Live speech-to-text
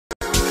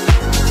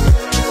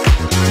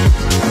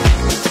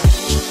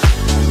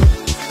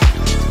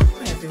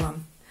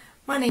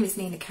My name is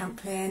Nina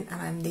Camplin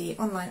and I'm the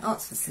online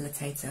arts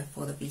facilitator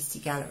for the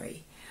VC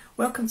Gallery.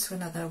 Welcome to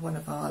another one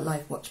of our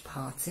live watch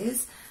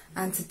parties,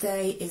 and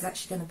today is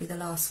actually going to be the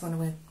last one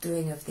we're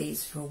doing of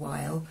these for a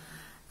while.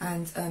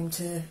 And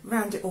to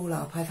round it all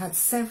up, I've had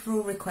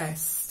several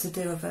requests to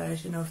do a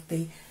version of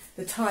the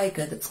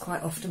tiger that's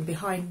quite often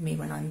behind me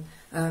when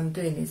I'm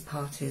doing these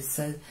parties.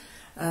 So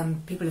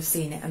people have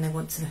seen it and they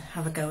want to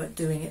have a go at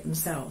doing it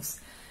themselves.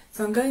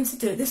 So I'm going to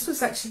do it. This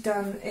was actually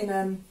done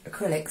in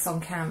acrylics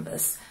on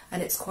canvas,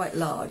 and it's quite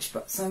large,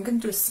 so I'm going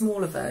to do a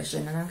smaller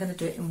version, and I'm going to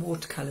do it in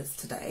watercolours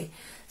today.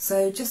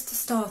 So just to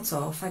start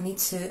off, I need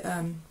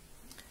to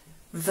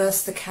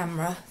reverse the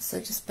camera, so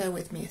just bear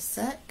with me a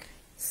sec.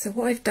 So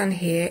what I've done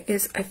here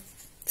is I've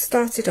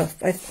started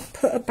off, I've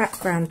put a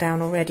background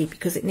down already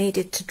because it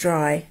needed to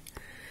dry.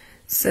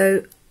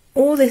 So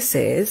all this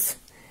is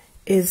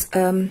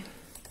I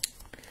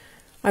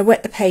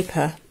wet the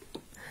paper,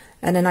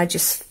 and then I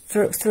just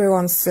threw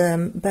on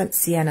some burnt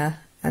sienna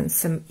and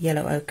some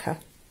yellow ochre,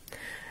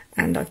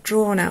 and I've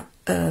drawn out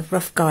a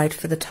rough guide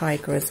for the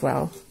tiger as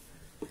well.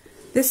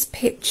 This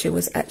picture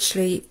was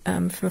actually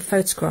from a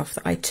photograph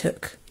that I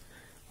took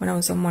when I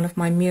was on one of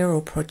my mural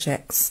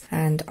projects,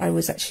 and I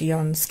was actually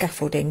on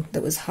scaffolding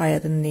that was higher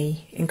than the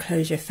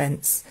enclosure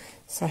fence,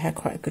 so I had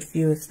quite a good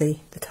view of the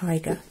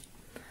tiger,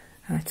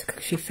 and I took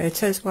a few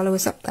photos while I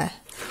was up there.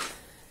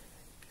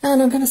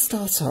 And I'm going to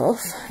start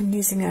off, I'm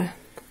using a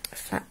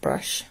flat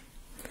brush,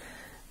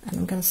 and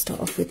I'm going to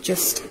start off with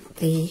just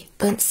the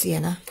burnt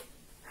sienna,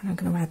 and I'm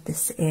going to add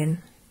this in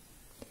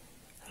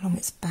along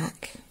its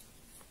back.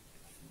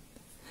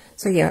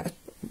 So yeah,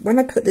 when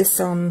I put this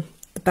on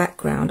the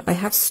background, I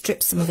have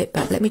stripped some of it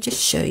back. Let me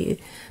just show you,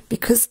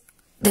 because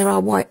there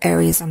are white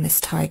areas on this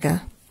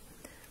tiger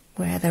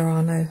where there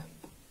are no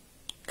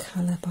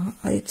colour, but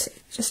I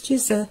just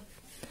use a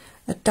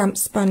damp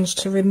sponge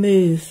to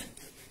remove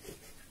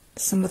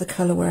some of the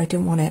colour where I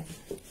didn't want it.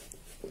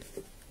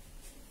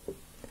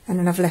 And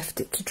then I've left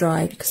it to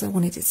dry because I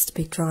wanted it to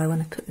be dry when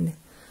I put the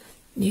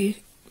new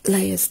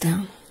layers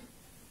down.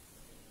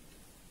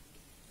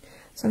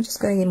 So I'm just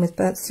going in with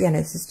burnt sienna.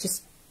 This is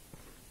just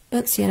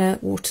burnt sienna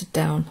watered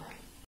down.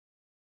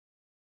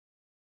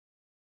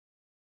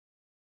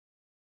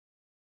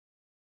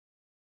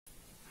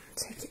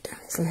 Take it down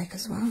his leg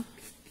as well.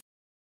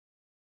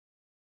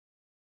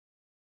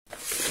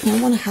 Now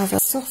I want to have a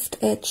soft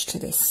edge to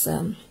this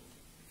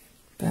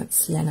burnt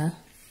sienna.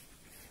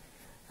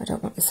 I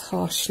don't want this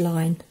harsh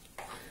line.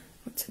 I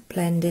want to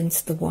blend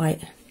into the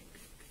white.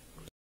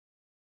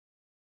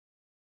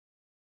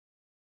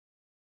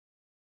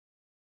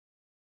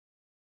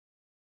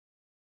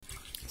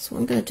 So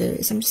what I'm going to do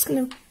is I'm just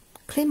going to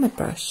clean my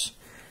brush,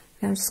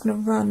 and I'm just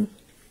going to run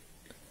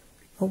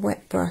a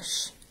wet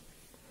brush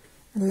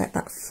and let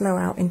that flow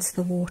out into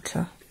the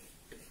water.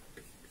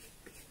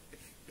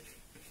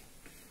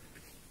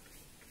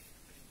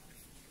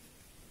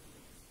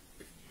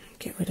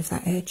 Get rid of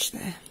that edge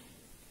there.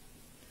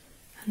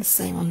 And the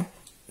same on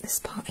this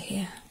part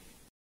here.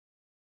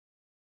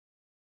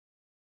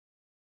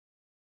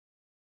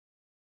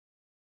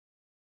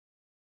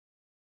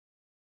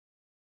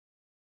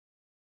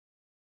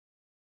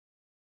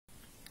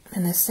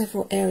 And there's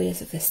several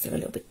areas of this that are a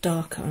little bit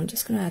darker. I'm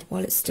just going to add,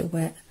 while it's still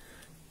wet,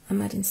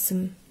 I'm adding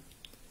some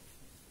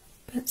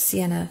burnt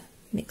sienna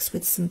mixed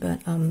with some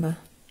burnt umber,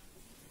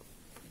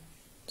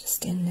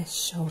 just in this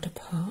shoulder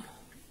part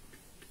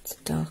to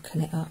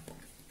darken it up.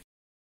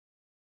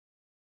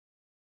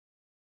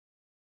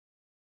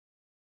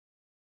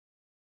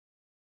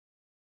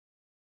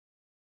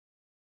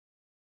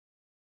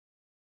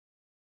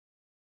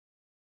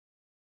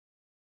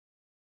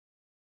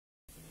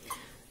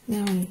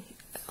 Now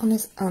on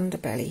his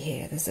underbelly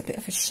here, there's a bit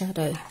of a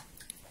shadow.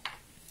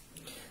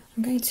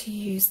 I'm going to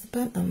use the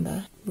burnt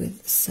umber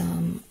with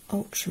some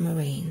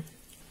ultramarine,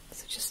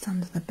 so just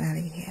under the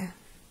belly here.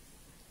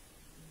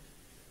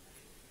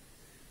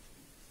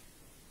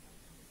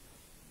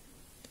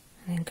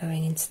 And then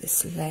going into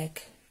this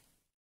leg.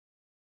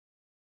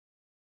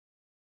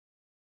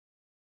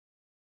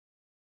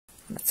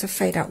 That's a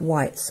fade out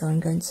white, so I'm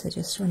going to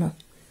just run a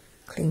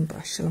clean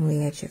brush along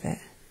the edge of it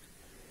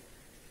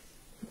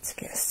to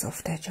get a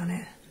soft edge on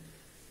it.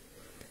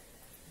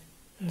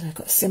 And I've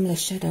got a similar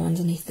shadow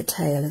underneath the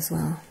tail as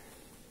well.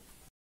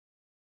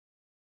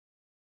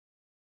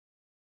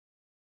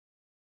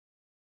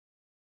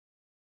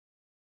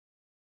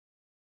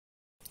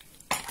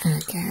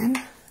 And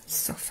again,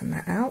 soften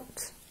that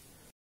out.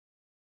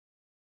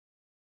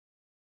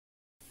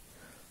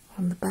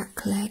 On the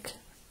back leg.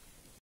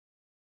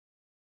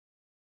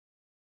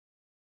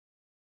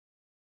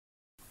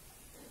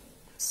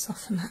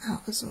 Soften that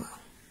out as well.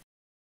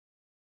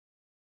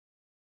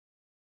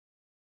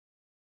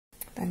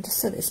 And just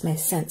so this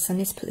makes sense, I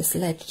need to put this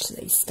ledge that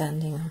he's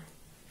standing on.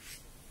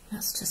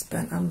 That's just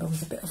burnt umber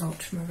with a bit of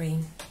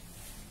ultramarine.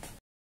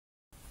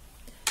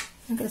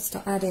 I'm going to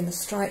start adding the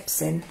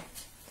stripes in.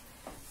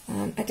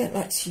 I don't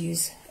like to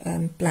use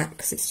black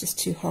because it's just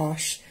too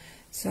harsh.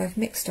 So I've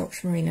mixed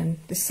ultramarine and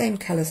the same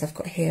colours I've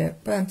got here,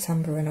 burnt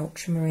umber and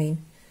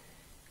ultramarine.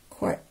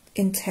 Quite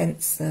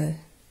intense though,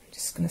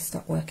 Just going to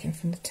start working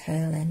from the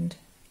tail end.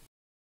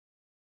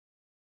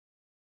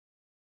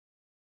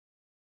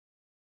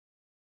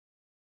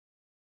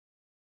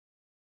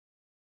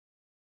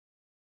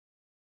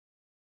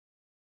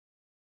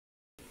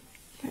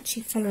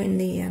 Actually following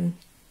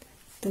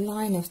the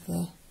line of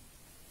the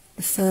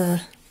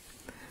fur,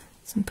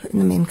 so I'm putting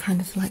them in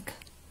kind of like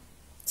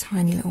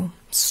tiny little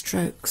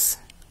strokes.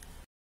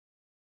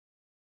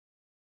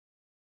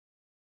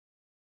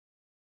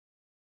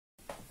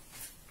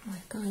 My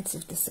guides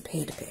have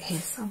disappeared a bit here,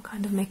 so I'm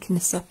kind of making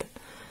this up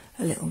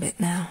a little bit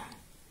now.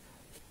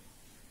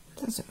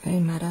 Doesn't really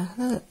matter.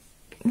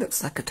 It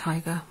looks like a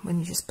tiger when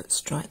you just put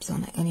stripes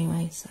on it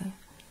anyway, so.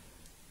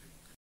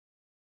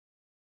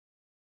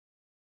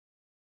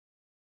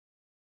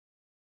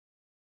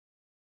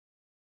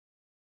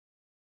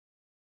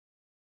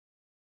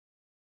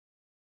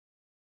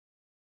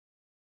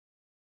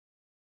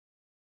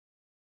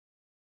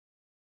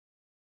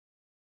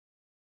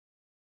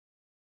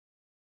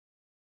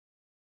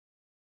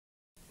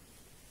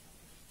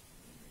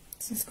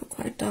 So it's got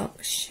quite a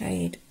dark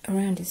shade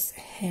around his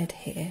head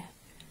here,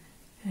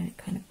 and it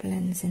kind of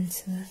blends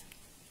into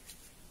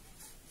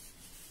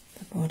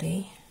the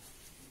body.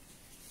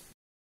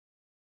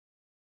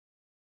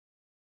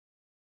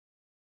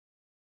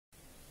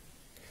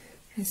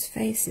 His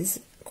face is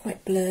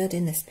quite blurred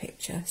in this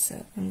picture,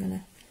 so I'm going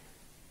to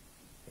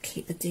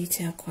keep the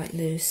detail quite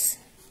loose.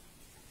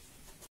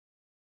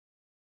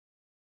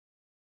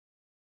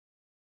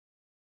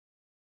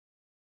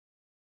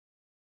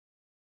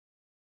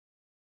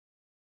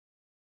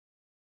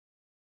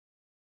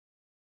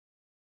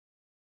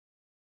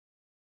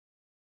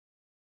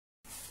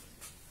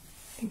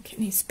 I think it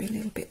needs to be a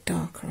little bit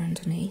darker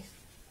underneath.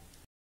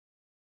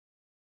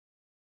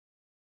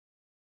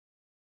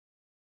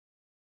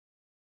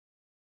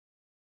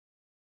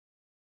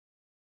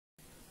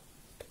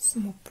 Put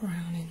some more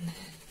brown in there.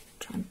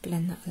 Try and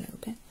blend that a little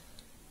bit.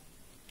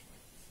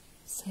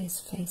 So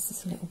his face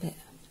is a little bit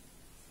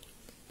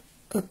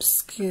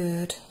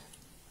obscured.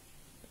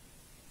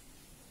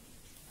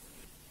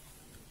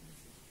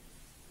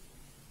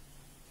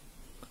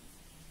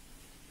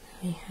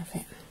 There we have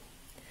it.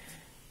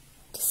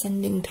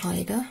 Descending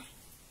tiger.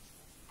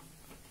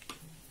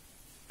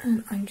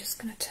 And I'm just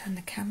going to turn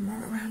the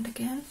camera around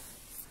again.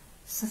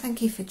 So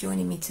thank you for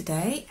joining me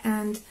today,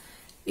 and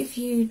if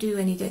you do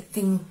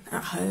anything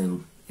at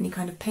home, any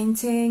kind of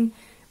painting,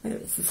 whether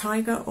it's a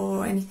tiger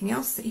or anything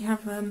else that you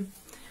have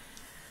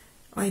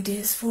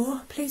ideas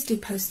for, please do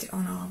post it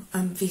on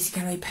our VC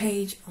Gallery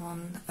page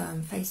on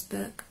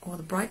Facebook or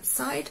the Bright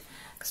Side,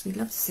 because we'd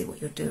love to see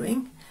what you're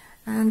doing.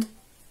 And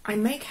I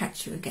may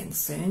catch you again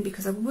soon,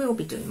 because I will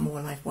be doing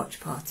more live watch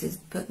parties,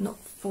 but not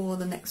for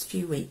the next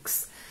few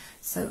weeks.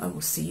 So I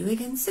will see you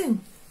again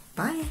soon.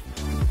 Bye.